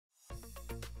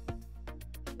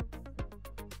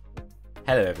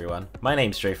Hello everyone, my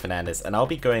name's Joe Fernandez and I'll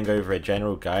be going over a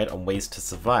general guide on ways to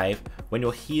survive when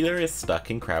your healer is stuck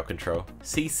in crowd control.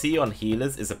 CC on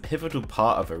healers is a pivotal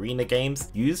part of arena games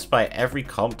used by every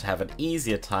comp to have an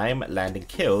easier time landing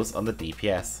kills on the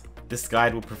DPS. This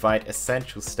guide will provide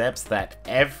essential steps that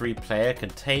every player can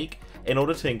take in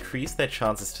order to increase their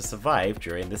chances to survive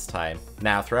during this time.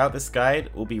 Now throughout this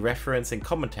guide, we'll be referencing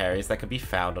commentaries that can be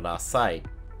found on our site.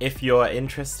 If you're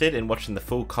interested in watching the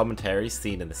full commentaries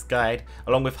seen in this guide,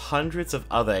 along with hundreds of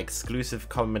other exclusive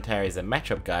commentaries and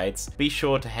matchup guides, be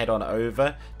sure to head on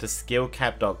over to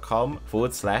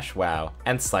skillcap.com/wow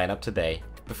and sign up today.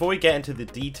 Before we get into the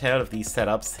detail of these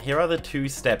setups, here are the 2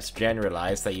 steps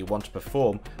generalized that you want to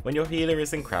perform when your healer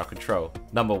is in crowd control.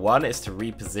 Number 1 is to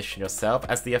reposition yourself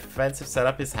as the offensive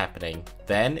setup is happening.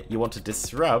 Then you want to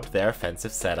disrupt their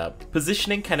offensive setup.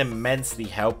 Positioning can immensely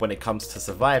help when it comes to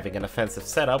surviving an offensive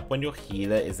setup when your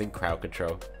healer is in crowd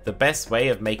control. The best way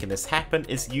of making this happen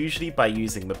is usually by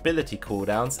using mobility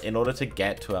cooldowns in order to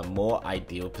get to a more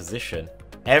ideal position.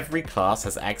 Every class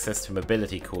has access to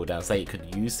mobility cooldowns that you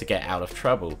could use to get out of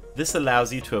trouble. This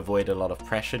allows you to avoid a lot of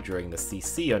pressure during the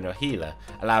CC on your healer,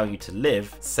 allowing you to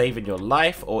live, saving your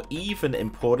life, or even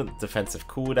important defensive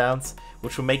cooldowns,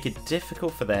 which will make it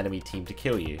difficult for the enemy team to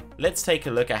kill you. Let's take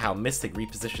a look at how Mystic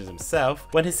repositions himself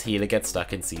when his healer gets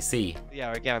stuck in CC.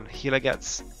 Yeah, again, healer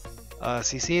gets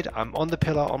CC'd, I'm on the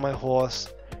pillar on my horse,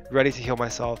 ready to heal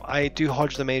myself. I do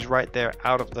hodge the mage right there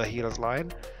out of the healer's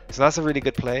line. So that's a really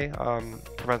good play,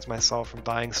 prevents myself from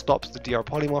dying, stops the DR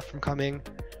polymorph from coming.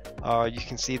 You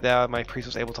can see there my priest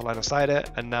was able to line of sight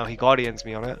it, and now he guardians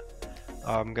me on it.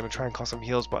 I'm going to try and cast some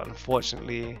heals, but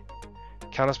unfortunately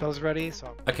counterspell is ready.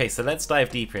 Okay, so let's dive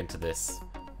deeper into this.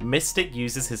 Mystic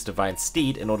uses his divine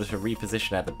steed in order to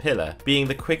reposition at the pillar, being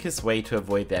the quickest way to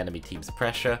avoid the enemy team's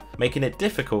pressure, making it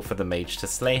difficult for the mage to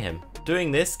slay him.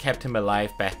 Doing this kept him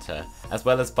alive better, as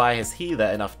well as buy his healer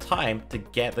enough time to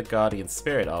get the guardian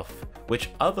spirit off,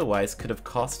 which otherwise could have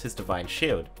cost his divine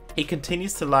shield. He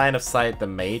continues to line of sight the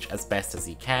mage as best as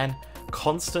he can,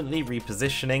 constantly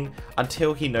repositioning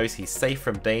until he knows he's safe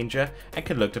from danger and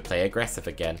can look to play aggressive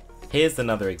again. Here's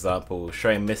another example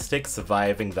showing Mystic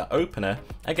surviving the opener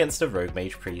against a rogue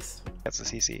mage priest. That's a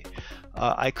CC.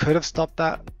 I could have stopped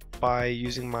that by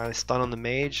using my stun on the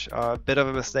mage. A bit of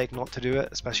a mistake not to do it,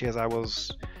 especially as I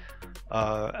ended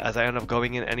up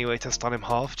going in anyway to stun him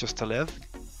half just to live.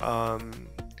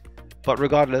 But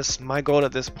regardless, my goal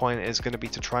at this point is going to be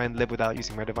to try and live without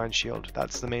using my divine shield.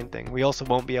 That's the main thing. We also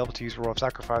won't be able to use Roar of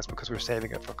Sacrifice because we're saving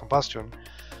it for combustion.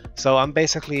 So I'm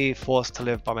basically forced to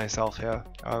live by myself here.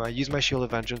 I use my Shield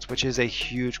of Vengeance, which is a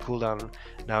huge cooldown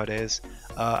nowadays.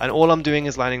 And all I'm doing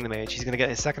is lining the mage. He's going to get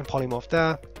his second polymorph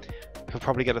there. He'll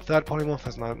probably get a third polymorph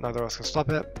as neither of us can stop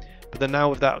it. But then now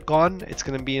with that gone, it's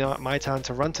going to be my turn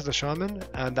to run to the shaman,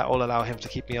 and that will allow him to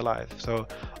keep me alive. So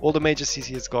all the mage's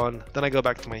CC is gone, then I go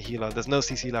back to my healer. There's no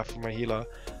CC left for my healer.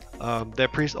 Their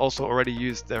priest also already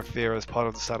used their fear as part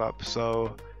of the setup,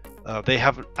 so they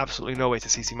have absolutely no way to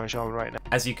CC my shaman right now.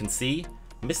 As you can see,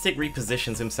 Mystic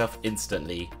repositions himself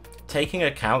instantly, taking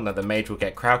account that the mage will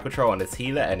get crowd control on his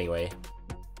healer anyway.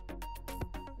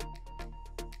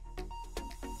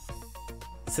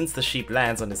 Since the sheep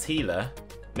lands on his healer,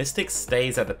 Mystic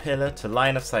stays at the pillar to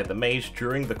line of sight the mage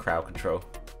during the crowd control.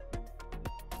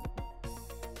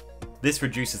 This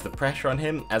reduces the pressure on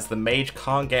him as the mage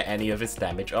can't get any of his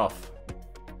damage off.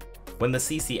 When the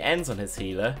CC ends on his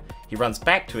healer, he runs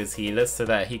back to his healer so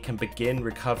that he can begin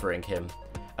recovering him,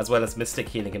 as well as Mystic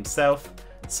healing himself,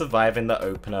 surviving the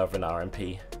opener of an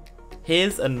RMP.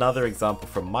 Here's another example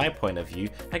from my point of view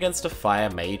against a fire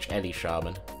mage Ellie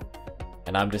shaman.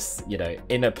 And I'm just,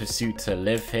 in a pursuit to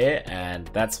live here, and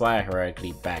that's why I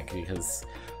heroically back, because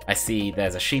I see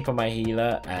there's a sheep on my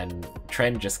healer and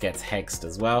Trend just gets hexed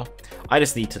as well. I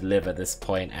just need to live at this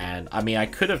point, and I mean I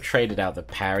could have traded out the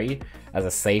parry as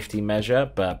a safety measure,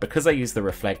 but because I used the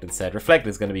Reflect instead, Reflect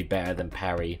is going to be better than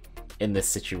parry in this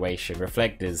situation.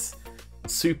 Reflect is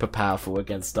super powerful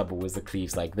against double wizard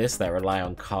cleaves like this that rely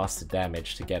on casted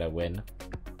damage to get a win.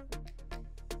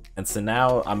 And so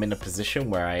now I'm in a position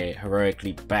where I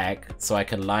heroically back so I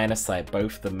can line of sight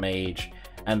both the mage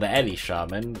and the Ellie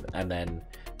shaman and then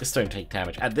just don't take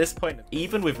damage. At this point,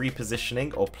 even with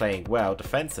repositioning or playing well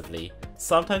defensively,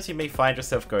 sometimes you may find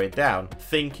yourself going down,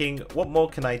 thinking, what more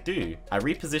can I do? I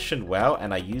repositioned well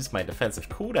and I used my defensive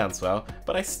cooldowns well,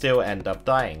 but I still end up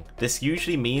dying. This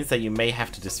usually means that you may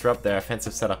have to disrupt their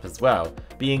offensive setup as well,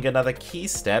 being another key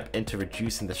step into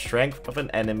reducing the strength of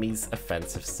an enemy's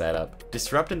offensive setup.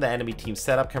 Disrupting the enemy team's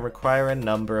setup can require a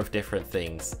number of different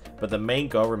things, but the main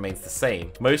goal remains the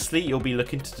same. Mostly you'll be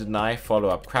looking to deny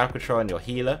follow-up crowd control on your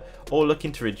healer, or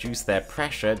looking to reduce their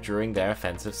pressure during their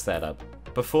offensive setup.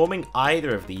 Performing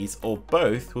either of these or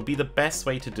both will be the best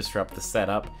way to disrupt the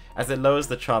setup, as it lowers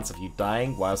the chance of you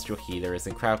dying whilst your healer is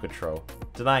in crowd control.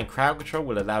 Denying crowd control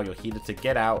will allow your healer to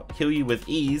get out, heal you with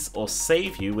ease, or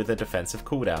save you with a defensive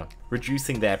cooldown.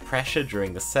 Reducing their pressure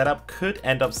during the setup could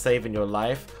end up saving your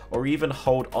life, or even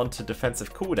hold onto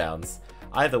defensive cooldowns.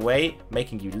 Either way,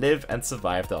 making you live and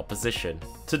survive the opposition.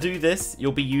 To do this,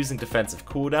 you'll be using defensive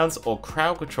cooldowns or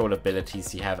crowd control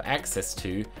abilities you have access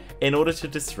to in order to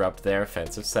disrupt their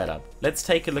offensive setup. Let's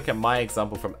take a look at my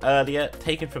example from earlier,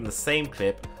 taken from the same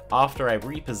clip after I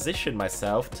repositioned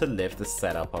myself to live the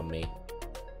setup on me.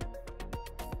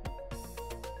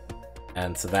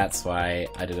 And so that's why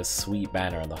I did a sweet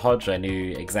banner on the Hodge. I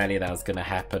knew exactly that was going to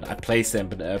happen. I placed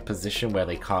it in a position where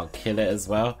they can't kill it as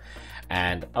well.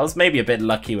 And I was maybe a bit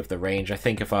lucky with the range. I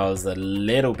think if I was a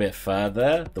little bit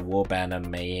further, the war banner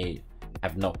may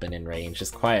have not been in range.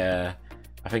 It's quite a,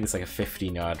 I think it's like a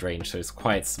 15-yard range, so it's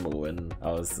quite small, and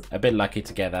I was a bit lucky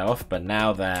to get that off. But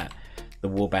now that the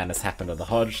war banner's happened on the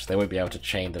Hodge, they won't be able to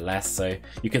chain the less, so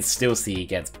you can still see he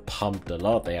gets pumped a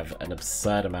lot. They have an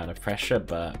absurd amount of pressure,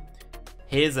 but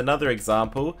here's another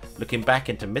example, looking back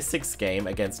into Mystic's game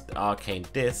against Arcane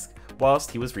Disc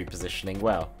whilst he was repositioning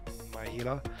well. My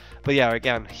healer. But yeah,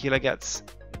 again, healer gets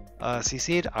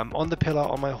CC'd. I'm on the pillar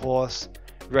on my horse,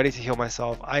 ready to heal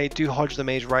myself. I do Hodge the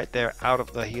mage right there out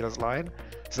of the healer's line.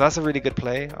 So that's a really good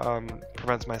play.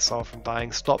 Prevents myself from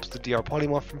dying, stops the DR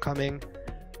polymorph from coming.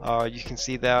 You can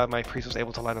see there my priest was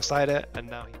able to line of sight it, and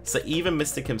now So even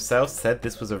Mystic himself said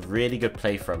this was a really good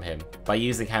play from him. By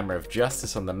using Hammer of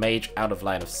Justice on the mage out of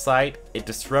line of sight, it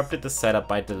disrupted the setup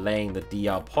by delaying the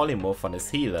DR polymorph on his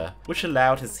healer, which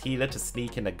allowed his healer to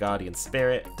sneak in a Guardian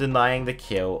Spirit, denying the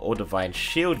kill or Divine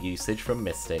Shield usage from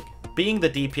Mystic. Being the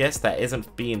DPS that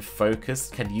isn't being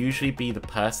focused can usually be the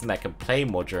person that can play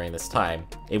more during this time,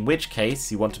 in which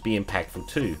case you want to be impactful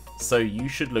too. So you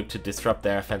should look to disrupt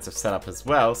their offensive setup as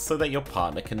well so that your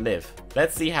partner can live.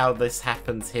 Let's see how this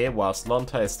happens here whilst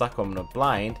Lonta is stuck on a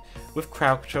blind with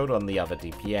crowd control on the other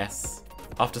DPS.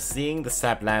 After seeing the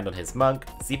stab land on his monk,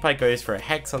 Zeepai goes for a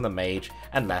hex on the mage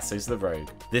and lassos the rogue.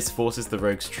 This forces the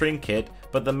rogue's trinket,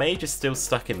 but the mage is still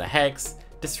stuck in the hex,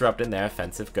 disrupting their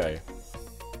offensive go.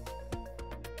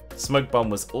 Smoke Bomb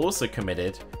was also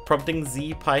committed, prompting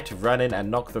Zeepai to run in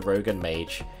and knock the rogue and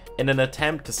mage, in an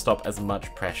attempt to stop as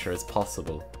much pressure as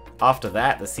possible. After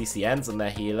that, the CC ends on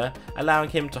their healer, allowing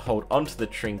him to hold onto the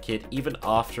trinket even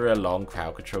after a long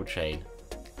crowd control chain.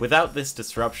 Without this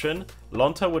disruption,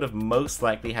 Lonta would have most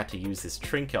likely had to use his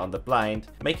trinket on the blind,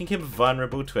 making him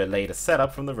vulnerable to a later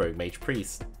setup from the rogue mage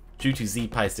priest. Due to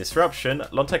Zeepai's disruption,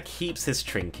 Lonta keeps his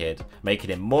trinket, making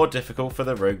it more difficult for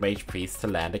the rogue mage priest to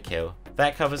land a kill.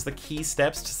 That covers the key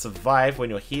steps to survive when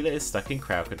your healer is stuck in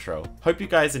crowd control. Hope you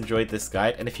guys enjoyed this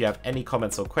guide, and if you have any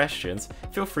comments or questions,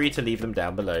 feel free to leave them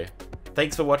down below.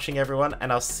 Thanks for watching everyone,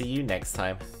 and I'll see you next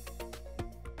time.